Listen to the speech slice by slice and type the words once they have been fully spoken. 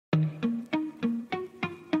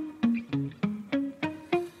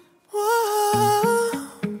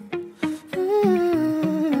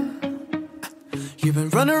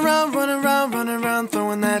running around,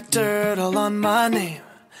 throwing that dirt all on my name.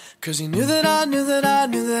 'Cause you knew that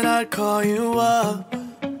I'd call you up.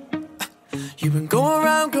 You've been going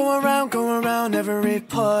around every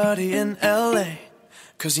party in LA.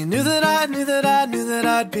 'Cause you knew that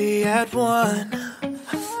I'd be at one.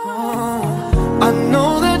 Oh, I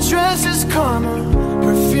know that dress is karma,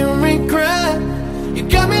 perfume regret. You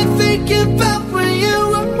got me thinking about when you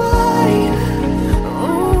were mine.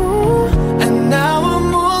 Oh, and now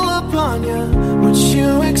I'm all up on you. What you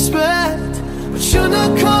expect? But you're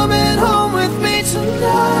not coming home with me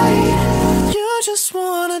tonight. You just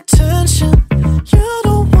want attention. You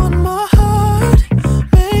don't want my heart.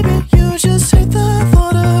 Maybe you just hate the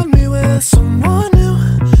thought of me with someone new.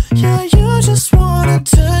 Yeah, you just want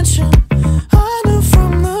attention. I knew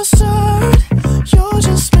from the start. You're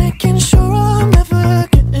just making sure I'm never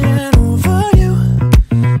getting over you.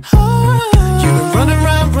 You've been running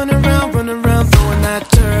around, throwing that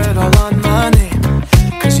dirt all on my name.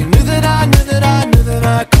 'Cause you knew that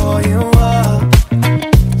I'd call you up.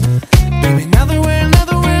 Baby, now that we're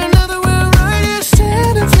right here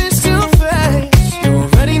standing face to face, you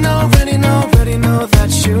already know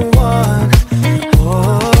that you won.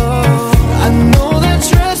 Oh, I know that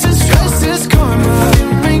dress is karma, you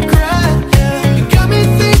regret. You got me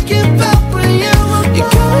thinking about when you were mine. You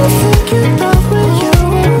got me thinking about when you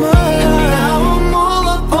were mine. Now I'm all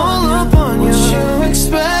up on you. What you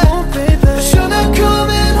expect? Oh, baby, but you're not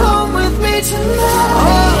coming home with me tonight.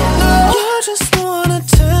 Oh, no. You just want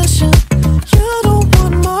attention. You don't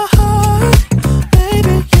want my heart.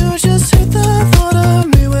 Baby, you just hate the thought of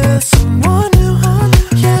me with someone new.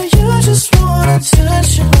 Yeah, you just want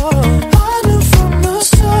attention. I knew from the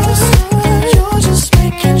start. You're just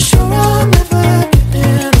making sure I'm never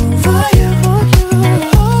getting over you.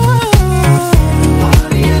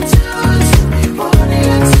 What are you doing to me? What are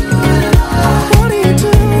you doing? What are you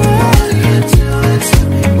doing? What are you doing to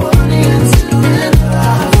me? What are you doing?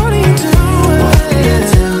 What are you doing? What are you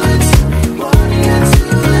doing to me? What are you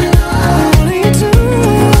doing? What are you doing?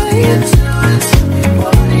 What are you doing to me?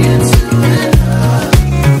 What are you doing?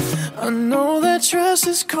 I know that dress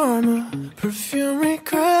is karma, perfume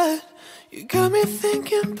regret. You got me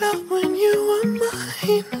thinking about when you were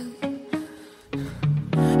mine.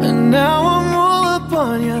 And now I'm all up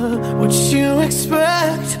on you. What you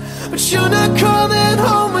expect? But you're not coming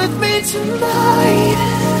home with me tonight.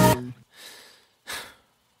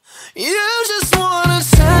 You just want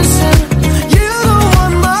attention. You don't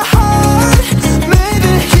want my heart.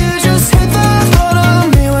 Maybe you just hate the thought of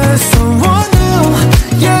me with someone new.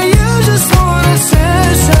 Yeah, you just want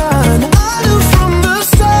attention. I knew from the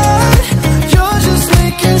start. You're just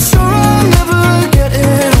making sure I'm never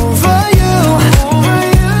getting over you. Over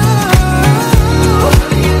you. What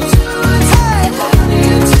are you doing? Hey, what are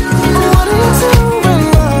you doing? What are you doing?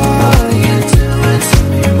 What are you doing to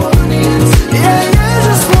me? What are you doing? Yeah, you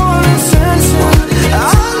just want attention.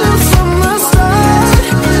 I knew from the start.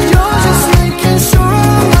 You're just making sure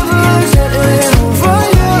I'm never getting over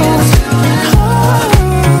you.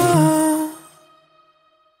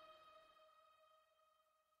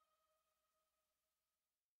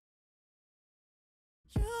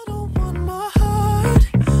 You don't want my heart.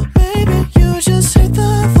 Maybe you just hate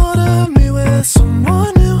the thought of me with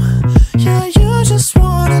someone new. Yeah, you just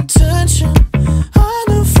want attention.